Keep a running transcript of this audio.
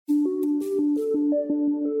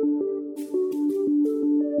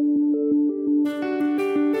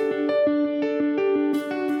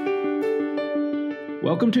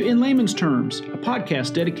Welcome to In Layman's Terms, a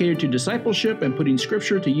podcast dedicated to discipleship and putting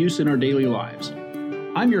Scripture to use in our daily lives.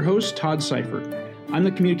 I'm your host, Todd Seifert. I'm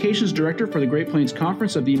the Communications Director for the Great Plains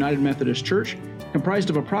Conference of the United Methodist Church, comprised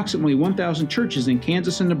of approximately 1,000 churches in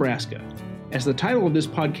Kansas and Nebraska. As the title of this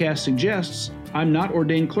podcast suggests, I'm not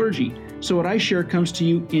ordained clergy, so what I share comes to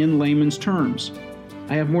you in layman's terms.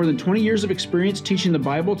 I have more than 20 years of experience teaching the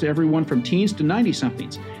Bible to everyone from teens to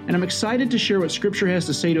 90-somethings, and I'm excited to share what Scripture has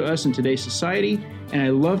to say to us in today's society, and I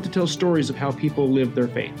love to tell stories of how people live their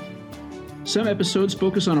faith. Some episodes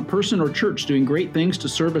focus on a person or church doing great things to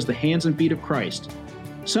serve as the hands and feet of Christ.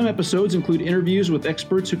 Some episodes include interviews with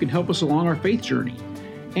experts who can help us along our faith journey,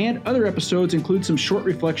 and other episodes include some short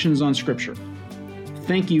reflections on Scripture.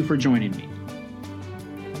 Thank you for joining me.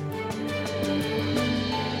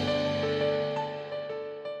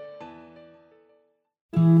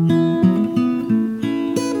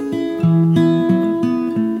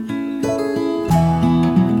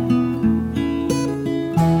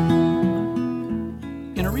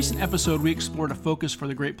 Episode, we explored a focus for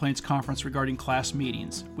the Great Plains Conference regarding class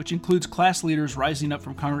meetings, which includes class leaders rising up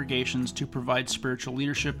from congregations to provide spiritual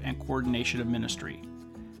leadership and coordination of ministry.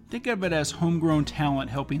 Think of it as homegrown talent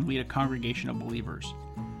helping lead a congregation of believers.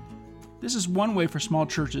 This is one way for small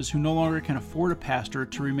churches who no longer can afford a pastor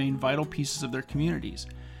to remain vital pieces of their communities,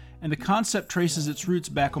 and the concept traces its roots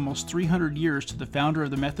back almost 300 years to the founder of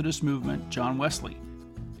the Methodist movement, John Wesley.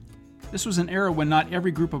 This was an era when not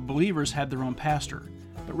every group of believers had their own pastor,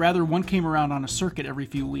 but rather one came around on a circuit every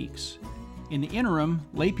few weeks. In the interim,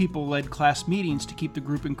 lay people led class meetings to keep the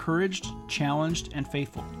group encouraged, challenged, and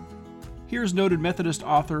faithful. Here's noted Methodist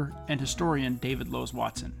author and historian David Lowes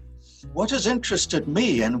Watson. What has interested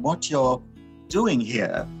me in what you're doing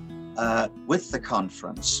here with the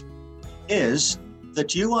conference is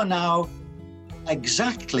that you are now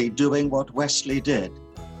exactly doing what Wesley did,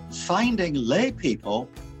 finding lay people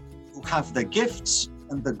who have the gifts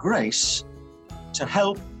and the grace to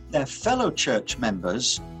help their fellow church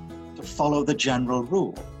members to follow the general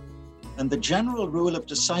rule. And the general rule of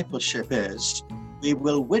discipleship is, we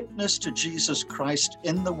will witness to Jesus Christ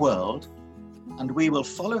in the world, and we will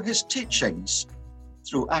follow his teachings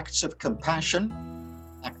through acts of compassion,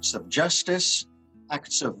 acts of justice,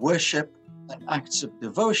 acts of worship, and acts of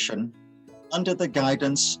devotion under the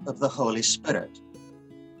guidance of the Holy Spirit.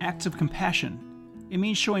 Acts of compassion, it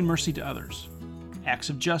means showing mercy to others. Acts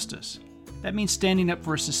of justice, that means standing up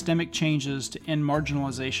for systemic changes to end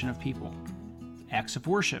marginalization of people. Acts of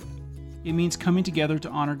worship, it means coming together to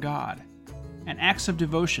honor God. And acts of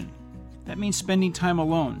devotion, that means spending time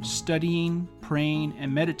alone, studying, praying,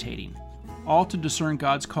 and meditating, all to discern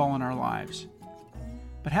God's call in our lives.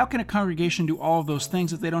 But how can a congregation do all of those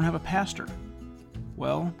things if they don't have a pastor?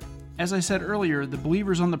 Well, as I said earlier, the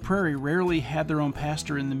believers on the prairie rarely had their own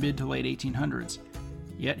pastor in the mid to late 1800s.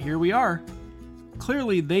 Yet here we are.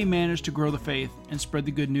 Clearly, they managed to grow the faith and spread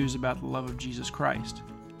the good news about the love of Jesus Christ.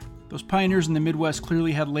 Those pioneers in the Midwest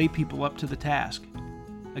clearly had lay people up to the task.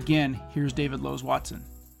 Again, here's David Lowes Watson.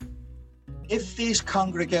 If these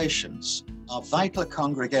congregations are vital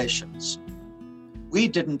congregations, we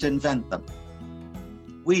didn't invent them.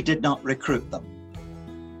 We did not recruit them.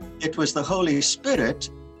 It was the Holy Spirit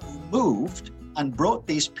who moved and brought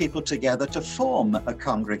these people together to form a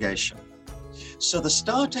congregation. So the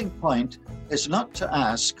starting point is not to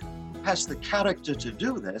ask, who has the character to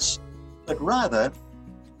do this, but rather,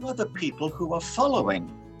 who are the people who are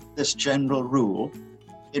following this general rule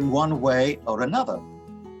in one way or another?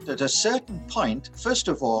 At a certain point, first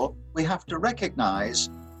of all, we have to recognize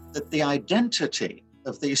that the identity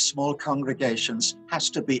of these small congregations has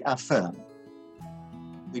to be affirmed.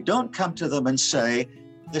 We don't come to them and say,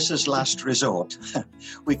 this is last resort.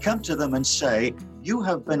 We come to them and say, you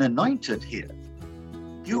have been anointed here.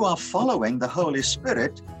 You are following the Holy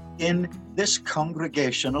Spirit in this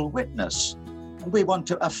congregational witness. And we want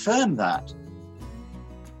to affirm that.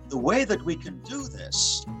 The way that we can do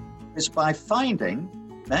this is by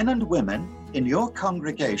finding men and women in your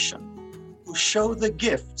congregation who show the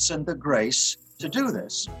gifts and the grace to do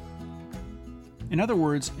this. In other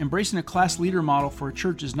words, embracing a class leader model for a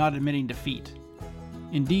church is not admitting defeat.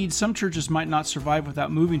 Indeed, some churches might not survive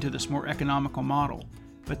without moving to this more economical model,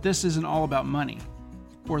 but this isn't all about money,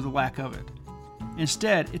 or the lack of it.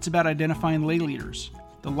 Instead, it's about identifying lay leaders,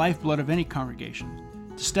 the lifeblood of any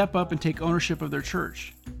congregation, to step up and take ownership of their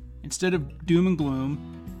church. Instead of doom and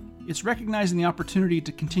gloom, it's recognizing the opportunity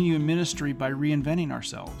to continue in ministry by reinventing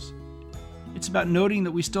ourselves. It's about noting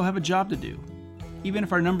that we still have a job to do, even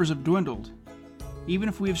if our numbers have dwindled, even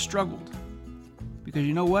if we have struggled. Because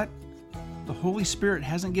you know what? The Holy Spirit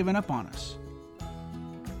hasn't given up on us.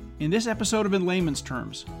 In this episode of In Layman's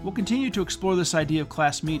Terms, we'll continue to explore this idea of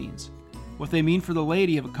class meetings, what they mean for the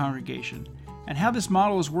laity of a congregation, and how this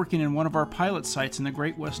model is working in one of our pilot sites in the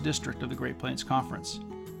Great West District of the Great Plains Conference.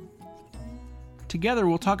 Together,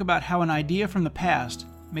 we'll talk about how an idea from the past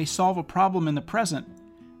may solve a problem in the present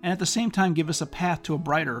and at the same time give us a path to a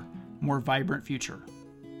brighter, more vibrant future.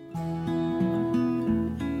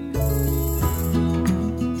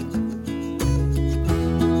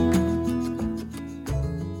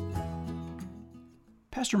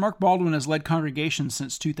 Pastor Mark Baldwin has led congregations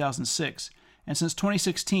since 2006, and since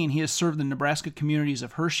 2016 he has served the Nebraska communities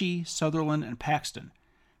of Hershey, Sutherland, and Paxton.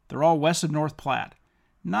 They're all west of North Platte.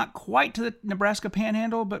 Not quite to the Nebraska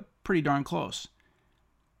Panhandle, but pretty darn close.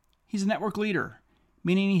 He's a network leader,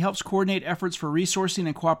 meaning he helps coordinate efforts for resourcing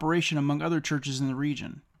and cooperation among other churches in the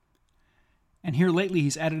region. And here lately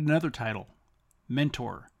he's added another title,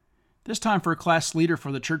 mentor, this time for a class leader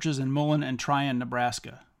for the churches in Mullen and Tryon,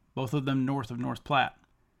 Nebraska, both of them north of North Platte.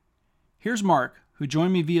 Here's Mark, who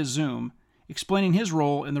joined me via Zoom, explaining his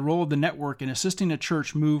role and the role of the network in assisting a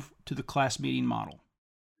church move to the class meeting model.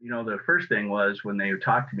 The first thing was when they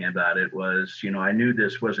talked to me about it was, I knew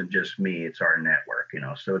this wasn't just me, it's our network,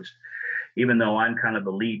 so it's, even though I'm kind of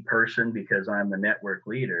the lead person because I'm the network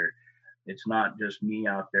leader, it's not just me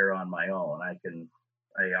out there on my own. I can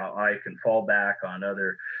fall back on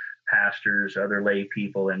other pastors, other lay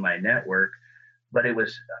people in my network. But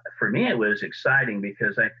for me, it was exciting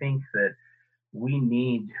because I think that we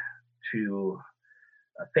need to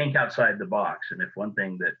think outside the box. And if one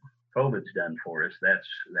thing that COVID's done for us,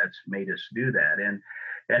 that's made us do that.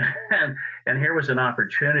 And here was an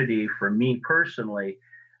opportunity for me personally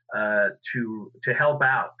to help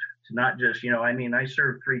out, to not just, I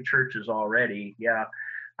served 3 churches already. Yeah,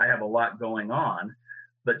 I have a lot going on,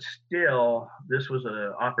 but still, this was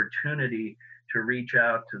an opportunity to reach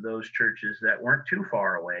out to those churches that weren't too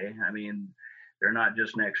far away. They're not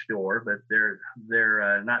just next door, but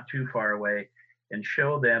they're not too far away, and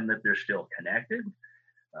show them that they're still connected,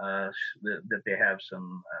 that they have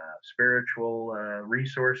some spiritual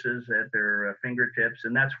resources at their fingertips.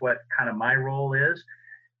 And that's what kind of my role is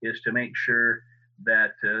to make sure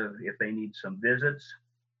that if they need some visits,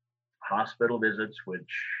 hospital visits, which,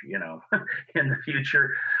 in the future,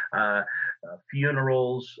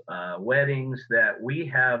 funerals, weddings, that we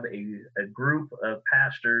have a group of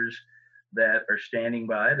pastors that are standing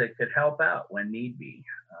by that could help out when need be.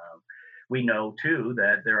 We know, too,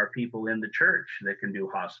 that there are people in the church that can do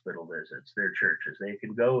hospital visits, their churches. They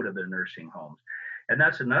can go to the nursing homes. And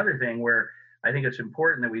that's another thing where I think it's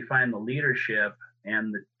important that we find the leadership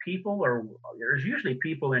and the people there's usually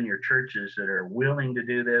people in your churches that are willing to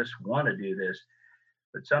do this, want to do this,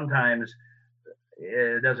 but sometimes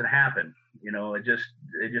it doesn't happen.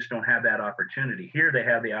 They just don't have that opportunity. Here they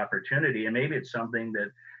have the opportunity, and maybe it's something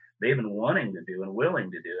that they've been wanting to do and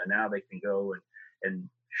willing to do, and now they can go and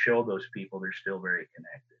show those people they're still very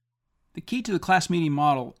connected. The key to the class meeting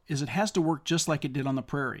model is it has to work just like it did on the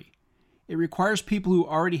prairie. It requires people who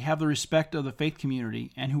already have the respect of the faith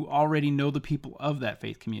community and who already know the people of that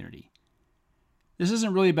faith community. This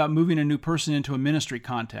isn't really about moving a new person into a ministry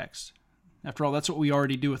context. After all, that's what we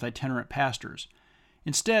already do with itinerant pastors.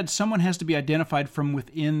 Instead, someone has to be identified from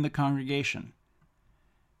within the congregation.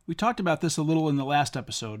 We talked about this a little in the last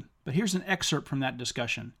episode, but here's an excerpt from that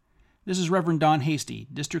discussion. This is Reverend Don Hasty,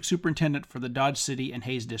 District Superintendent for the Dodge City and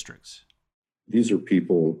Hays districts. These are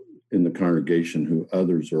people in the congregation who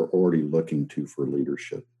others are already looking to for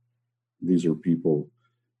leadership. These are people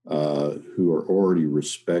who are already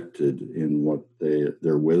respected in what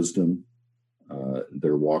their wisdom,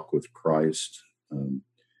 their walk with Christ,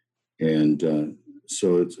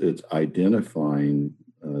 so it's identifying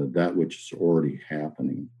that which is already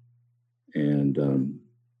happening, and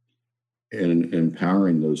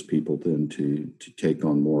empowering those people then to take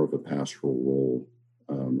on more of a pastoral role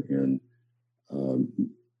in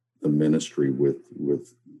the ministry with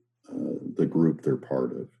the group they're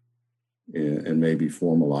part of, and maybe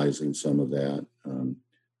formalizing some of that.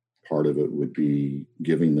 Part of it would be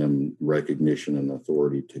giving them recognition and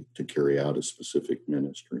authority to carry out a specific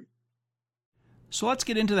ministry. So let's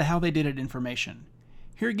get into the how they did it information.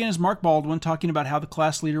 Here again is Mark Baldwin talking about how the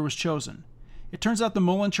class leader was chosen. It turns out the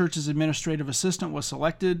Mullen Church's administrative assistant was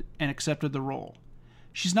selected and accepted the role.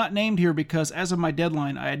 She's not named here because as of my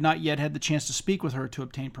deadline, I had not yet had the chance to speak with her to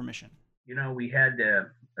obtain permission. We had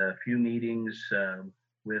a few meetings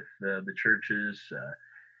with the churches,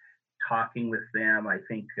 talking with them. I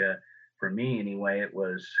think for me anyway, it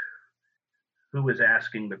was who was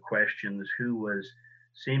asking the questions, who was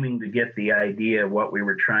seeming to get the idea of what we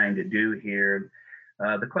were trying to do here.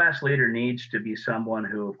 The class leader needs to be someone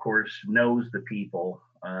who, of course, knows the people,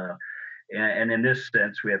 And in this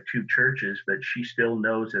sense, we have two churches, but she still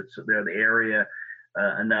knows they're the area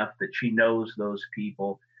enough that she knows those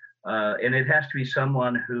people. And it has to be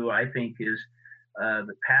someone who I think is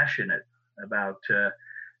passionate about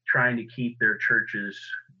trying to keep their churches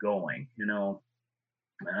going. They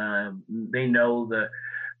know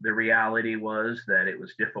the reality was that it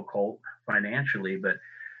was difficult financially, but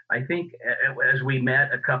I think as we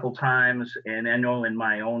met a couple times, and I know in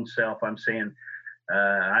my own self, I'm saying,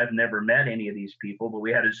 I've never met any of these people, but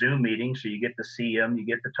we had a Zoom meeting, so you get to see them, you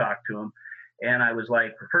get to talk to them. And I was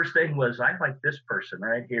like, the first thing was, I like this person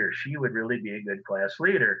right here. She would really be a good class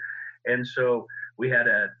leader. And so we had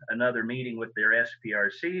another meeting with their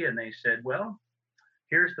SPRC, and they said, well,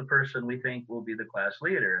 here's the person we think will be the class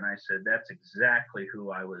leader. And I said, that's exactly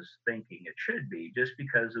who I was thinking it should be, just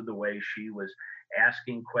because of the way she was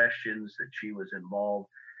asking questions, that she was involved.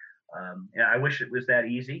 And I wish it was that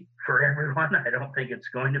easy for everyone. I don't think it's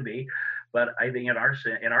going to be, but I think in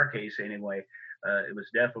our case anyway, it was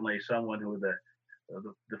definitely someone who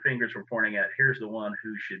the fingers were pointing at. Here's the one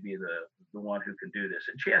who should be the one who can do this,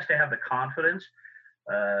 and she has to have the confidence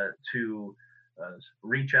to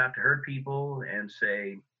reach out to her people and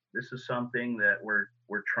say, this is something that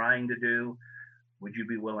we're trying to do. Would you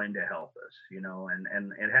be willing to help us?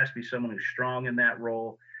 And it has to be someone who's strong in that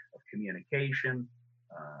role of communication,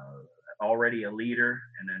 already a leader,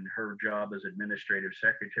 and then her job as administrative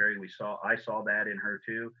secretary. I saw that in her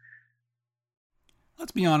too.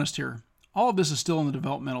 Let's be honest here. All of this is still in the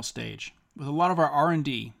developmental stage, with a lot of our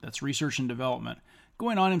R&D, that's research and development,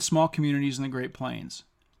 going on in small communities in the Great Plains.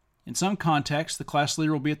 In some contexts, the class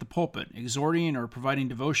leader will be at the pulpit, exhorting or providing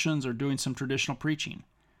devotions or doing some traditional preaching.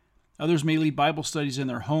 Others may lead Bible studies in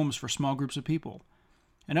their homes for small groups of people.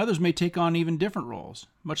 And others may take on even different roles,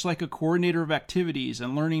 much like a coordinator of activities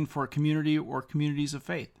and learning for a community or communities of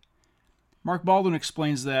faith. Mark Baldwin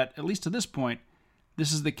explains that, at least to this point,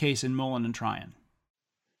 this is the case in Mullen and Tryon.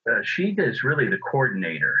 She is really the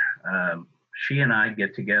coordinator. She and I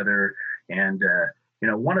get together, and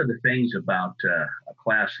one of the things about a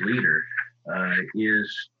class leader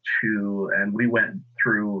is and we went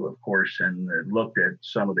through, of course, and looked at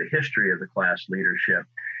some of the history of the class leadership.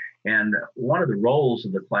 And one of the roles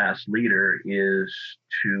of the class leader is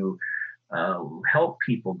to help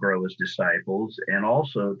people grow as disciples, and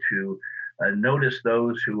also to notice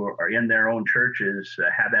those who are in their own churches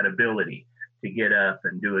have that ability to get up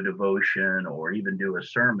and do a devotion or even do a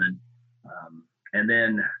sermon, and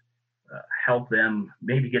then help them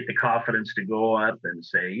maybe get the confidence to go up and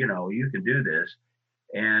say, you can do this.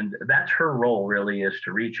 And that's her role, really, is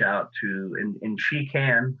to reach out to, and she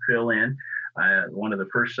can fill in. One of the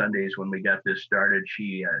first Sundays when we got this started,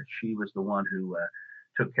 she was the one who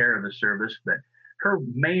took care of the service, but her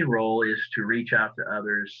main role is to reach out to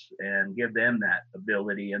others and give them that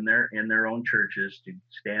ability in their own churches to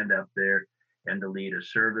stand up there and to lead a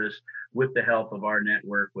service with the help of our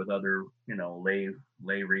network with other,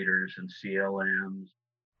 lay readers and CLMs.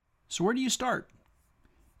 So where do you start?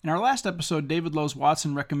 In our last episode, David Lowes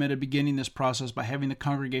Watson recommended beginning this process by having the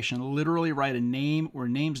congregation literally write a name or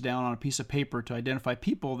names down on a piece of paper to identify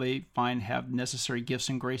people they find have necessary gifts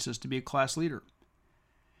and graces to be a class leader.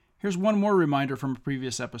 Here's one more reminder from a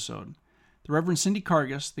previous episode. The Reverend Cindy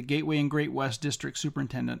Cargis, the Gateway and Great West District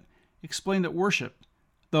Superintendent, explained that worship,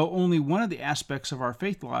 though only one of the aspects of our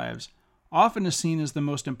faith lives, often is seen as the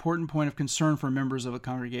most important point of concern for members of a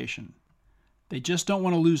congregation. They just don't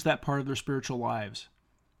want to lose that part of their spiritual lives.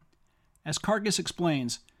 As Cargis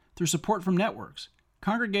explains, through support from networks,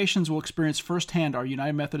 congregations will experience firsthand our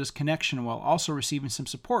United Methodist connection while also receiving some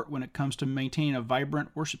support when it comes to maintaining a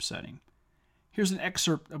vibrant worship setting. Here's an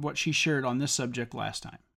excerpt of what she shared on this subject last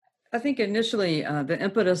time. I think initially the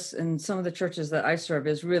impetus in some of the churches that I serve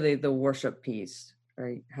is really the worship piece,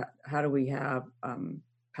 right? How do we have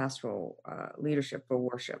pastoral leadership for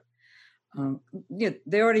worship?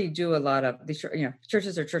 They already do a lot of these.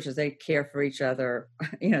 Churches are churches; they care for each other.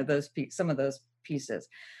 Some of those pieces,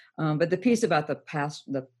 but the piece about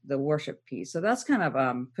the worship piece. So that's kind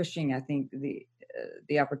of pushing, I think,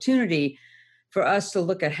 the opportunity for us to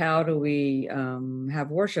look at how do we have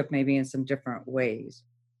worship maybe in some different ways.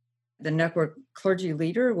 The network clergy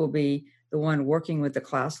leader will be the one working with the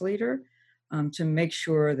class leader to make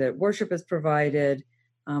sure that worship is provided.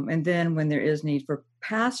 And then when there is need for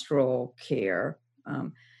pastoral care,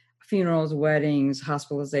 funerals, weddings,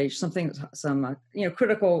 hospitalization, some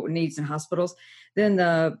critical needs in hospitals, then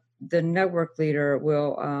the network leader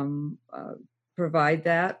will provide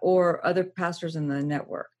that, or other pastors in the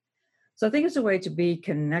network. So I think it's a way to be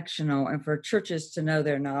connectional and for churches to know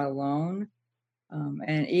they're not alone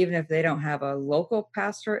And even if they don't have a local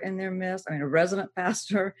pastor in their midst, a resident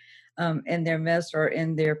pastor in their midst or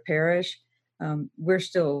in their parish, we're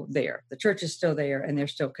still there. The church is still there, and they're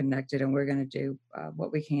still connected, and we're going to do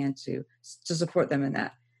what we can to support them in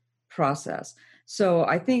that process. So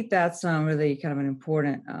I think that's really kind of an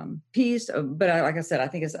important piece. But like I said, I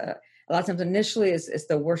think it's a lot of times initially it's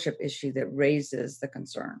the worship issue that raises the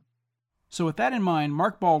concern. So with that in mind,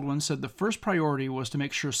 Mark Baldwin said the first priority was to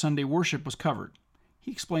make sure Sunday worship was covered.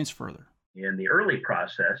 He explains further. In the early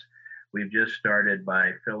process, we've just started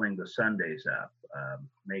by filling the Sundays up,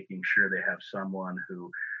 making sure they have someone who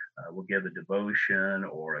will give a devotion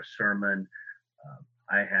or a sermon.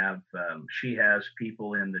 She has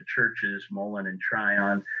people in the churches, Mullen and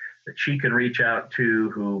Tryon, that she can reach out to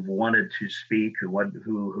who've wanted to speak,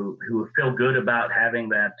 who feel good about having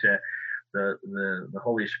that the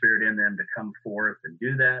Holy Spirit in them to come forth and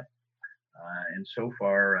do that. And so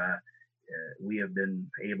far, we have been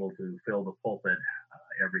able to fill the pulpit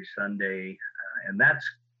every Sunday, and that's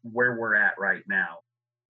where we're at right now.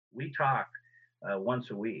 We talk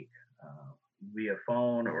once a week via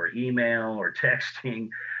phone or email or texting,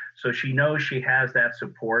 so she knows she has that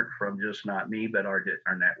support from just not me, but our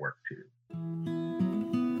network too.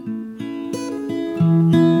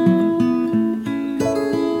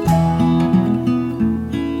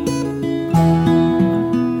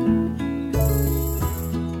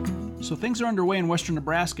 So things are underway in western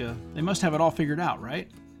Nebraska. They must have it all figured out,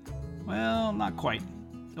 right? Well, not quite.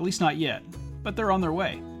 At least not yet. But they're on their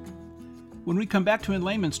way. When we come back to In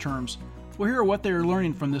Layman's Terms, we'll hear what they are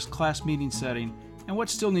learning from this class meeting setting and what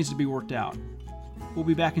still needs to be worked out. We'll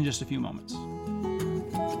be back in just a few moments.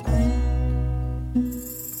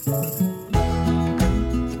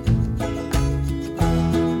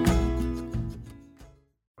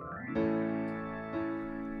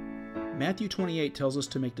 Matthew 28 tells us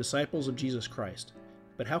to make disciples of Jesus Christ.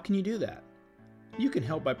 But how can you do that? You can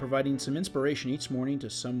help by providing some inspiration each morning to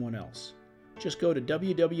someone else. Just go to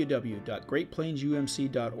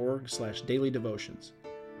www.greatplainsumc.org/dailydevotions.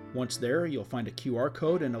 Once there, you'll find a QR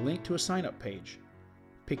code and a link to a sign-up page.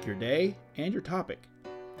 Pick your day and your topic.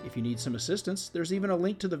 If you need some assistance, there's even a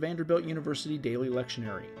link to the Vanderbilt University Daily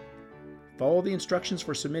Lectionary. Follow the instructions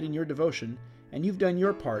for submitting your devotion, and you've done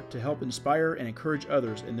your part to help inspire and encourage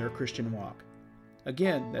others in their Christian walk.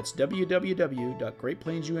 Again, that's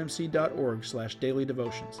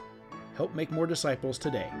www.greatplainsumc.org/dailydevotions. Help make more disciples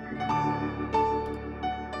today.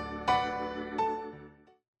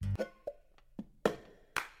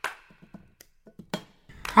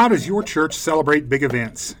 How does your church celebrate big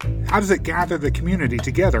events? How does it gather the community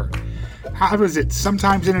together? How does it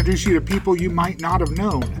sometimes introduce you to people you might not have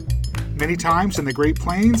known? Many times in the Great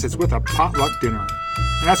Plains, it's with a potluck dinner.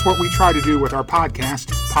 And that's what we try to do with our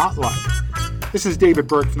podcast, Potluck. This is David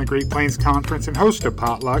Burke from the Great Plains Conference and host of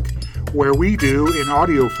Potluck, where we do, in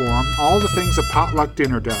audio form, all the things a potluck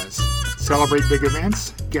dinner does. Celebrate big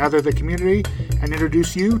events, gather the community, and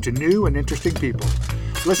introduce you to new and interesting people.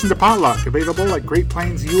 Listen to Potluck, available at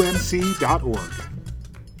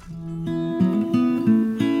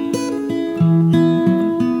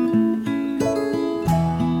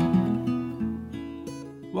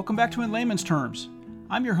Welcome back to In Layman's Terms.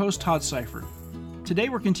 I'm your host, Todd Seifert. Today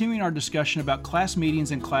we're continuing our discussion about class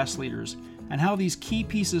meetings and class leaders, and how these key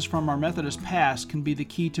pieces from our Methodist past can be the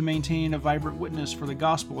key to maintaining a vibrant witness for the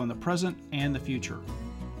gospel in the present and the future.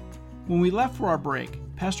 When we left for our break,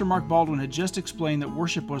 Pastor Mark Baldwin had just explained that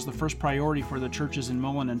worship was the first priority for the churches in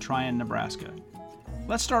Mullen and Tryon, Nebraska.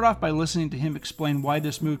 Let's start off by listening to him explain why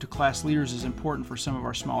this move to class leaders is important for some of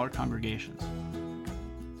our smaller congregations.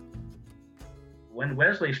 When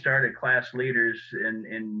Wesley started class leaders,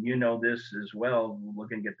 and you know this as well,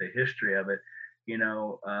 looking at the history of it,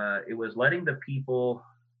 it was letting the people,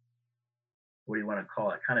 what do you want to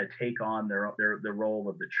call it, kind of take on the role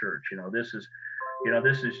of the church. This is,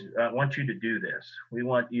 I want you to do this. We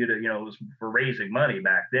want you to, it was for raising money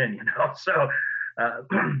back then, So,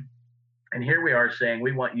 and here we are saying,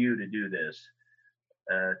 we want you to do this.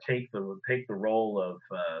 Take the role of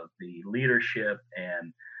the leadership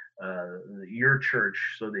and your church,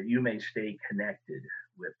 so that you may stay connected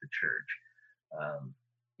with the church.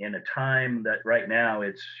 In a time that right now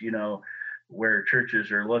it's, where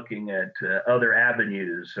churches are looking at other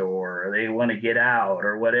avenues, or they want to get out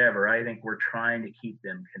or whatever, I think we're trying to keep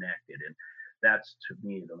them connected. And that's, to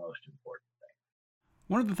me, the most important thing.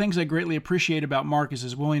 One of the things I greatly appreciate about Mark is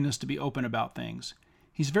his willingness to be open about things.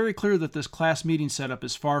 He's very clear that this class meeting setup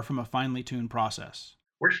is far from a finely tuned process.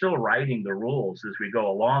 We're still writing the rules as we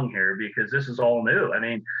go along here, because this is all new. I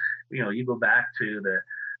mean, you go back to the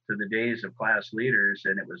days of class leaders,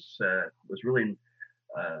 and it was really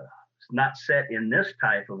not set in this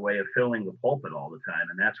type of way of filling the pulpit all the time.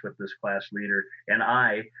 And that's what this class leader and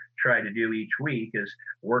I try to do each week, is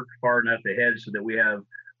work far enough ahead so that we have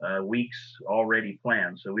weeks already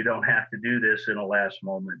planned, so we don't have to do this in a last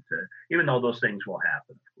moment, even though those things will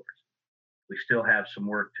happen, of course. We still have some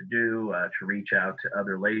work to do to reach out to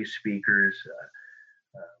other lay speakers.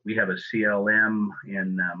 We have a CLM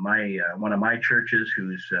in one of my churches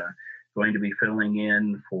who's going to be filling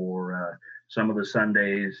in for some of the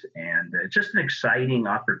Sundays, and it's just an exciting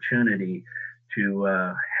opportunity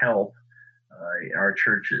to help our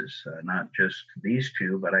churches, not just these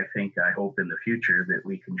two, but I hope in the future that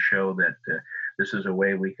we can show that this is a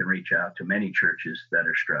way we can reach out to many churches that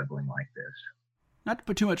are struggling like this. Not to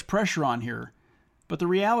put too much pressure on here, but the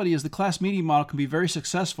reality is the class meeting model can be very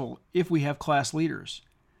successful if we have class leaders,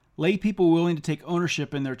 lay people willing to take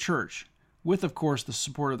ownership in their church, with, of course, the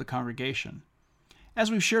support of the congregation.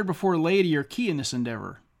 As we've shared before, laity are key in this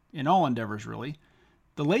endeavor, in all endeavors really.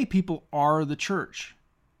 The lay people are the church.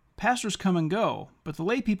 Pastors come and go, but the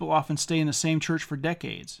lay people often stay in the same church for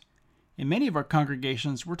decades. In many of our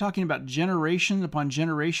congregations, we're talking about generation upon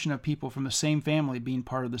generation of people from the same family being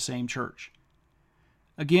part of the same church.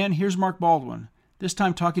 Again, here's Mark Baldwin, this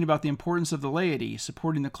time talking about the importance of the laity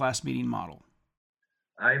supporting the class meeting model.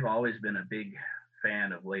 I've always been a big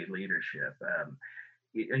fan of lay leadership.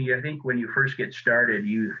 I think when you first get started,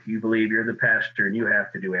 you believe you're the pastor and you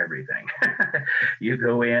have to do everything. You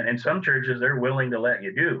go in, and some churches, they're willing to let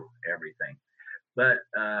you do everything. But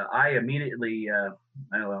I immediately,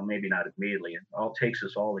 well, maybe not immediately, it all takes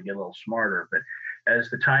us all to get a little smarter. But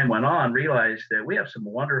as the time went on, realized that we have some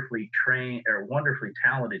wonderfully trained or wonderfully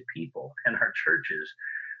talented people in our churches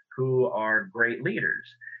who are great leaders.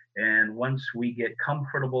 And once we get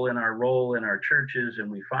comfortable in our role in our churches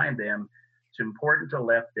and we find them, it's important to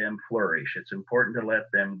let them flourish. It's important to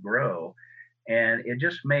let them grow. And it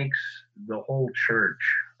just makes the whole church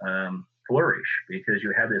flourish, because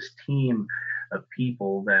you have this team of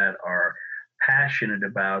people that are passionate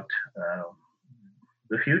about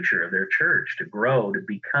the future of their church, to grow, to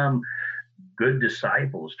become good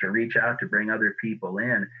disciples, to reach out, to bring other people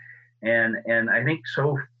in. And I think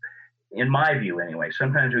so, in my view anyway,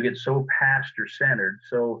 sometimes we get so pastor-centered,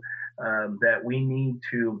 so that we need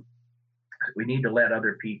to let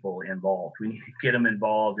other people involved. We need to get them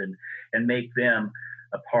involved and make them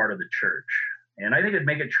a part of the church. And I think it'd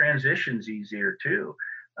make it transitions easier too,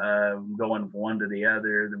 going from one to the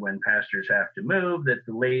other. When pastors have to move, that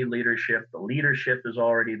the lay leadership, the leadership is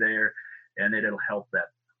already there, and it'll help that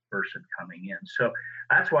person coming in. So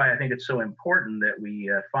that's why I think it's so important that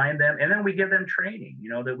we find them, and then we give them training,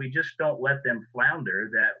 that we just don't let them flounder,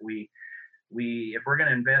 that we if we're going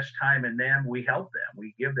to invest time in them, we help them.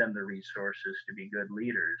 We give them the resources to be good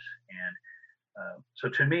leaders. And so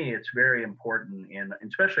to me, it's very important,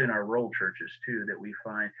 especially in our rural churches too, that we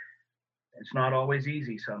find it's not always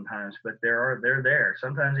easy sometimes, but they're there.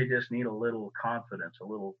 Sometimes they just need a little confidence, a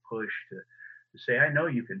little push to say, I know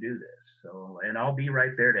you can do this. So, and I'll be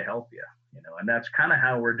right there to help you, and that's kind of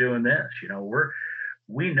how we're doing this.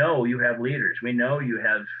 We know you have leaders. We know you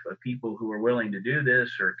have people who are willing to do this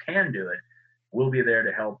or can do it. We'll be there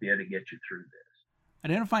to help you, to get you through this.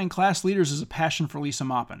 Identifying class leaders is a passion for Lisa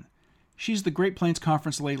Maupin. She's the Great Plains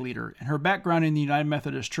Conference lay leader, and her background in the United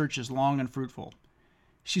Methodist Church is long and fruitful.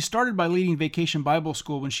 She started by leading Vacation Bible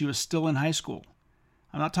School when she was still in high school.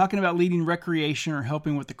 I'm not talking about leading recreation or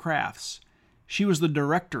helping with the crafts. She was the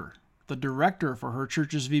director for her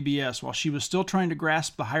church's VBS while she was still trying to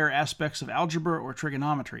grasp the higher aspects of algebra or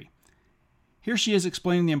trigonometry. Here she is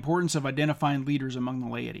explaining the importance of identifying leaders among the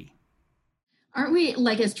laity. Aren't we,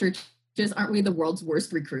 like as churches, aren't we the world's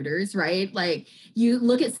worst recruiters, right? Like you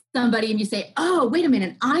look at somebody and you say, oh, wait a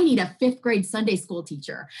minute, I need a 5th grade Sunday school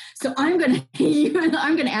teacher. So I'm going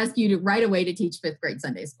to ask you to right away to teach 5th grade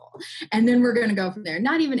Sunday school. And then we're going to go from there.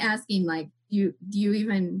 Not even asking do you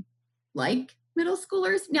even like middle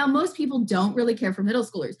schoolers? Now, most people don't really care for middle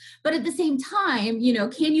schoolers, but at the same time,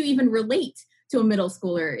 can you even relate to a middle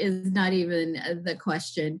schooler is not even the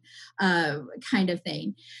question kind of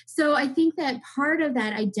thing. So I think that part of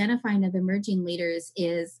that identifying of emerging leaders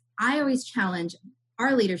is, I always challenge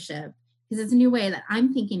our leadership, because it's a new way that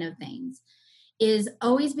I'm thinking of things, is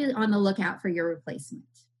always be on the lookout for your replacement.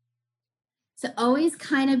 So always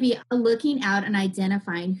kind of be looking out and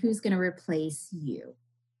identifying who's going to replace you.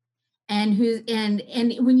 And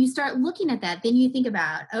when you start looking at that, then you think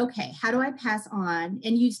about, okay, how do I pass on?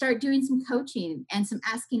 And you start doing some coaching and some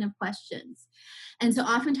asking of questions. And so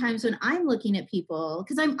oftentimes when I'm looking at people,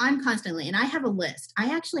 because I'm constantly, and I have a list.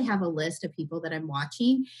 I actually have a list of people that I'm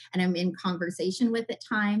watching and I'm in conversation with at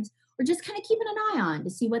times, or just kind of keeping an eye on to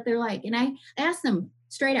see what they're like. And I ask them,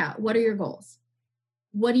 straight out, what are your goals?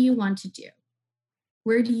 What do you want to do?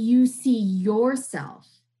 Where do you see yourself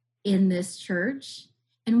in this church?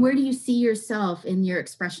 And where do you see yourself in your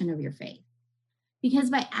expression of your faith? Because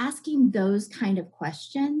by asking those kind of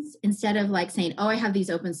questions, instead of like saying, oh, I have these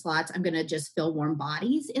open slots, I'm going to just fill warm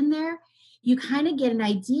bodies in there, you kind of get an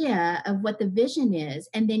idea of what the vision is.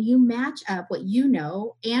 And then you match up what you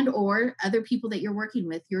know and or other people that you're working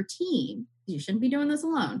with, your team. You shouldn't be doing this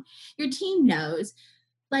alone. Your team knows,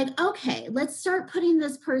 like, okay, let's start putting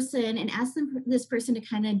this person and ask this person to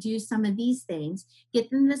kind of do some of these things, get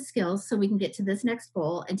them the skills so we can get to this next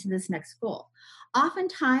goal and to this next goal.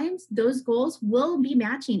 Oftentimes, those goals will be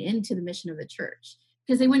matching into the mission of the church,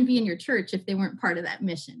 because they wouldn't be in your church if they weren't part of that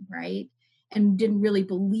mission, right? And didn't really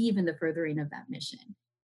believe in the furthering of that mission.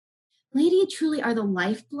 Laity truly are the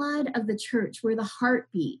lifeblood of the church. We're the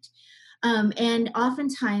heartbeat. And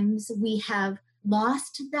oftentimes we have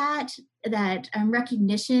lost that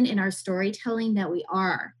recognition in our storytelling that we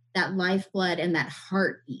are that lifeblood and that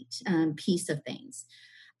heartbeat piece of things.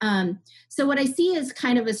 So what I see as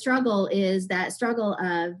kind of a struggle is that struggle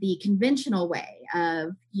of the conventional way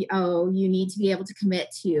of, you need to be able to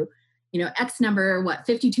commit to, X number,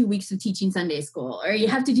 52 weeks of teaching Sunday school, or you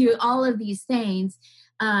have to do all of these things,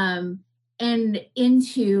 and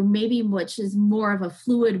into maybe which is more of a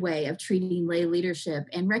fluid way of treating lay leadership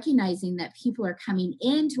and recognizing that people are coming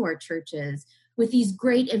into our churches with these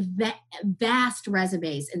great, vast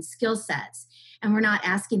resumes and skill sets. And we're not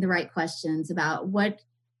asking the right questions about what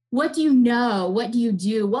do you know? What do you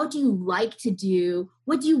do? What do you like to do?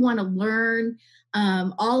 What do you want to learn?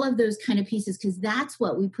 All of those kind of pieces, because that's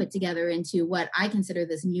what we put together into what I consider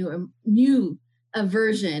this new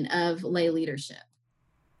version of lay leadership.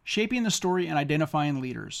 Shaping the story and identifying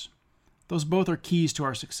leaders. Those both are keys to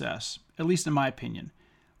our success, at least in my opinion.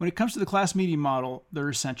 When it comes to the class meeting model, they're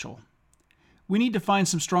essential. We need to find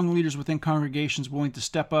some strong leaders within congregations willing to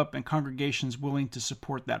step up and congregations willing to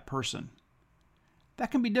support that person. That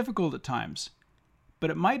can be difficult at times, but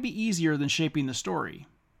it might be easier than shaping the story.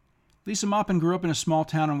 Lisa Maupin grew up in a small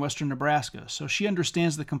town in western Nebraska, so she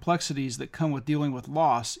understands the complexities that come with dealing with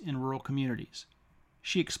loss in rural communities.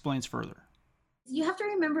 She explains further. You have to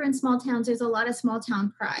remember, in small towns, there's a lot of small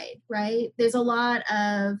town pride, right? There's a lot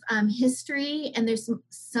of history, and there's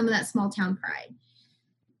some of that small town pride.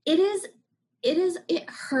 It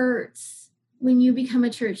hurts when you become a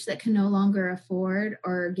church that can no longer afford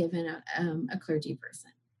or give in a clergy person.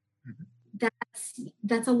 Mm-hmm.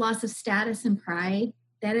 That's a loss of status and pride.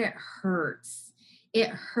 That it hurts. It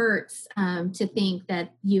hurts to think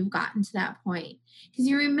that you've gotten to that point, because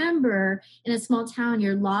you remember in a small town,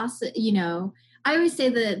 your loss. I always say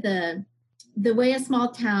the way a small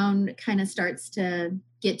town kind of starts to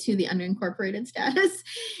get to the unincorporated status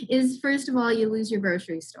is, first of all, you lose your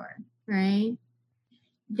grocery store, right?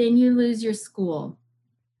 Then you lose your school.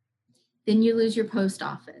 Then you lose your post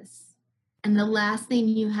office. And the last thing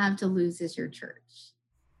you have to lose is your church.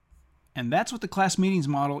 And that's what the class meetings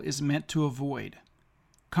model is meant to avoid.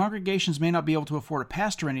 Congregations may not be able to afford a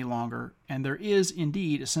pastor any longer, and there is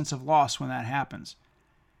indeed a sense of loss when that happens.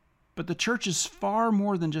 But the church is far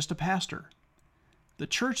more than just a pastor. The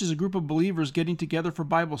church is a group of believers getting together for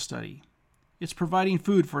Bible study. It's providing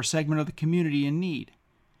food for a segment of the community in need.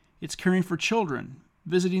 It's caring for children,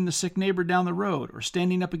 visiting the sick neighbor down the road, or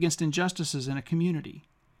standing up against injustices in a community.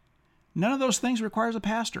 None of those things requires a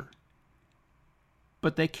pastor.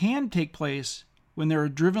 But they can take place when there are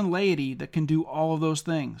driven laity that can do all of those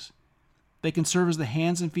things. They can serve as the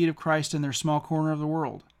hands and feet of Christ in their small corner of the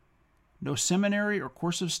world. No seminary or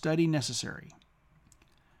course of study necessary.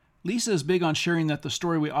 Lisa is big on sharing that the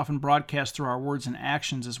story we often broadcast through our words and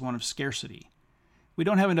actions is one of scarcity. We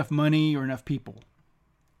don't have enough money or enough people.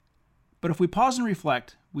 But if we pause and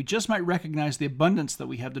reflect, we just might recognize the abundance that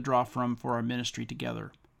we have to draw from for our ministry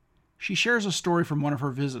together. She shares a story from one of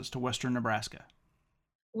her visits to western Nebraska.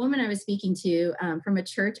 A woman I was speaking to from a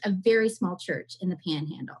church, a very small church in the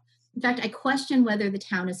Panhandle. In fact, I question whether the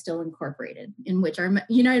town is still incorporated, in which our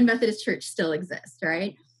United Methodist Church still exists,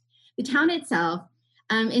 right? The town itself,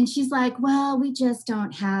 and she's like, well, we just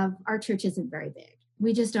don't have, our church isn't very big.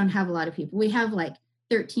 We just don't have a lot of people. We have like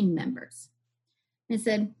 13 members. And I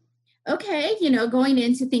said, okay, going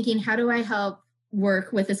into thinking, how do I help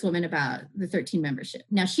work with this woman about the 13 membership?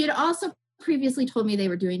 Now, she had also previously told me they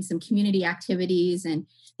were doing some community activities, and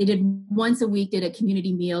they did once a week, did a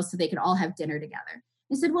community meal so they could all have dinner together.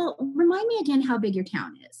 I said, well, remind me again how big your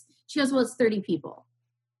town is. She goes, well, it's 30 people.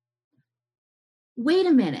 Wait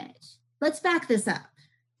a minute. Let's back this up.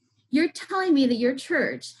 You're telling me that your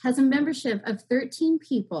church has a membership of 13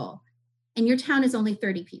 people and your town is only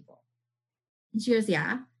 30 people. And she goes,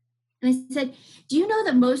 yeah. And I said, do you know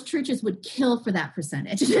that most churches would kill for that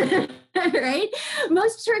percentage? Right?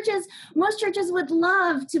 Most churches would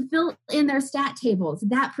love to fill in their stat tables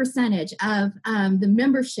that percentage of the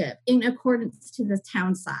membership in accordance to the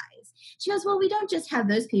town size. She goes, well, we don't just have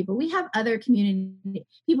those people. We have other community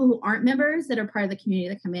people who aren't members that are part of the community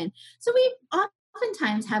that come in. So we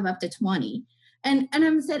oftentimes have up to 20. And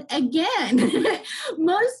I said, again,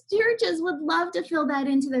 most churches would love to fill that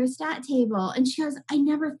into their stat table. And she goes, I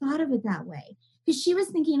never thought of it that way. Because she was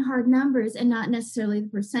thinking hard numbers and not necessarily the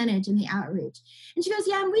percentage and the outreach. And she goes,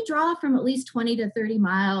 yeah, and we draw from at least 20 to 30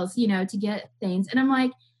 miles, to get things. And I'm like,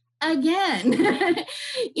 again,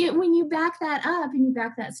 when you back that up and you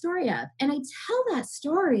back that story up, and I tell that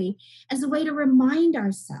story as a way to remind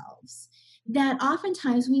ourselves that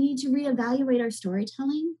oftentimes we need to reevaluate our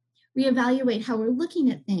storytelling, reevaluate how we're looking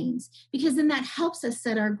at things, because then that helps us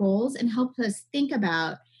set our goals and helps us think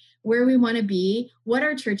about where we want to be, what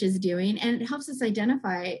our church is doing, and it helps us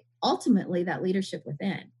identify ultimately that leadership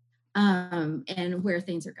within and where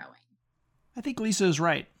things are going. I think Lisa is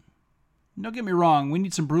right. Don't get me wrong, we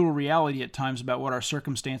need some brutal reality at times about what our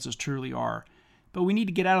circumstances truly are, but we need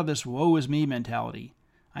to get out of this woe is me mentality.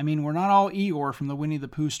 I mean, we're not all Eeyore from the Winnie the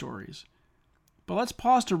Pooh stories. But let's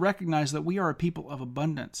pause to recognize that we are a people of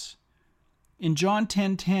abundance. In John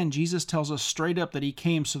 10:10, Jesus tells us straight up that he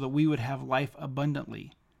came so that we would have life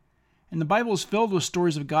abundantly. And the Bible is filled with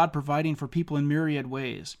stories of God providing for people in myriad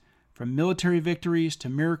ways, from military victories to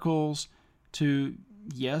miracles to,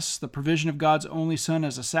 yes, the provision of God's only Son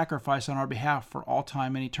as a sacrifice on our behalf for all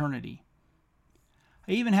time and eternity.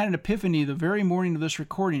 I even had an epiphany the very morning of this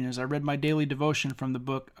recording as I read my daily devotion from the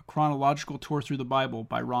book A Chronological Tour Through the Bible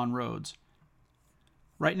by Ron Rhodes.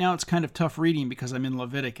 Right now it's kind of tough reading because I'm in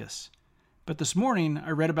Leviticus. But this morning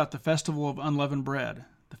I read about the Festival of Unleavened Bread,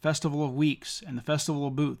 the Festival of Weeks, and the Festival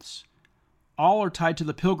of Booths. All are tied to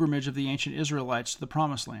the pilgrimage of the ancient Israelites to the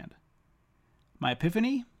Promised Land. My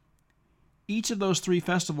epiphany? Each of those three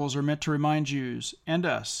festivals are meant to remind Jews, and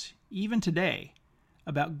us, even today,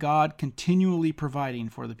 about God continually providing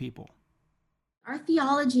for the people. Our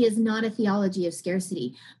theology is not a theology of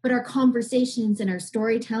scarcity, but our conversations and our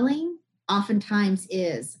storytelling oftentimes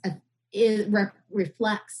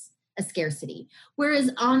reflects a scarcity.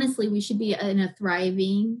 Whereas honestly, we should be in a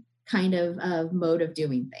thriving kind of mode of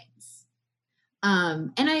doing things.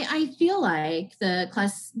 And I feel like the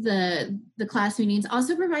class meetings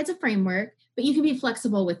also provides a framework, but you can be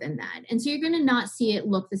flexible within that. And so you're going to not see it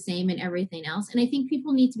look the same in everything else. And I think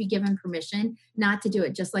people need to be given permission not to do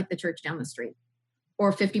it just like the church down the street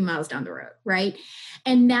or 50 miles down the road, right?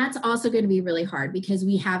 And that's also going to be really hard because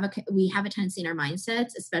we have a tendency in our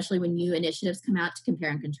mindsets, especially when new initiatives come out, to compare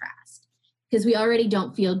and contrast, because we already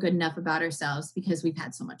don't feel good enough about ourselves because we've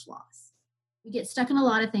had so much loss. We get stuck in a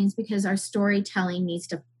lot of things because our storytelling needs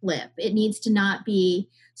to flip. It needs to not be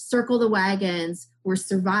circle the wagons, we're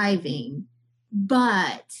surviving,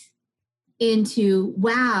 but into,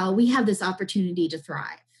 wow, we have this opportunity to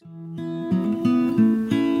thrive.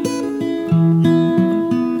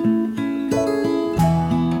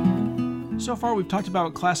 So far, we've talked about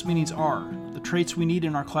what class meetings are, the traits we need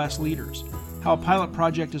in our class leaders, how a pilot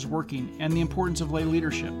project is working, and the importance of lay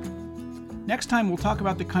leadership. Next time, we'll talk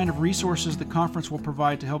about the kind of resources the conference will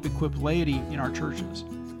provide to help equip laity in our churches,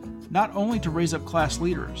 not only to raise up class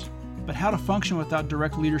leaders, but how to function without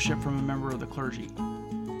direct leadership from a member of the clergy.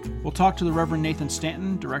 We'll talk to the Reverend Nathan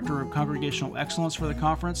Stanton, Director of Congregational Excellence for the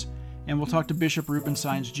conference, and we'll talk to Bishop Ruben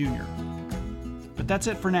Saenz Jr. But that's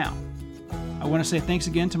it for now. I want to say thanks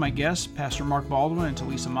again to my guests, Pastor Mark Baldwin and to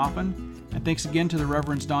Lisa Maupin, and thanks again to the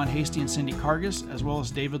Reverends Don Hasty and Cindy Kargas, as well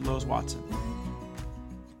as David Lowes Watson.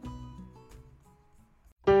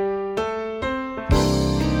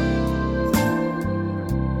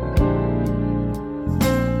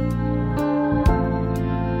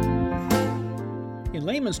 In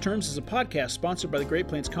Layman's Terms is a podcast sponsored by the Great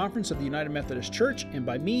Plains Conference of the United Methodist Church and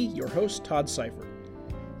by me, your host, Todd Seifert.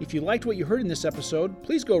 If you liked what you heard in this episode,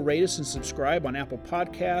 please go rate us and subscribe on Apple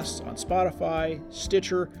Podcasts, on Spotify,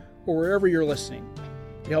 Stitcher, or wherever you're listening.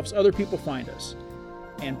 It helps other people find us.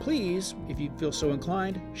 And please, if you feel so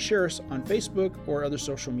inclined, share us on Facebook or other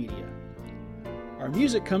social media. Our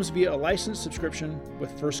music comes via a licensed subscription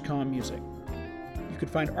with First Com Music. You can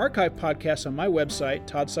find archive podcasts on my website,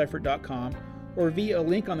 toddseifert.com, or via a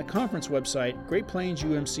link on the conference website,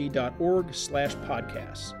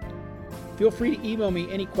 greatplainsumc.org/podcasts. Feel free to email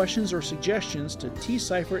me any questions or suggestions to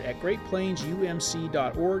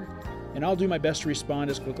tseifert@greatplainsumc.org, and I'll do my best to respond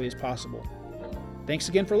as quickly as possible. Thanks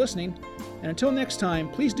again for listening, and until next time,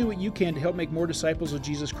 please do what you can to help make more disciples of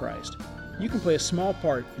Jesus Christ. You can play a small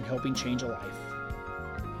part in helping change a life.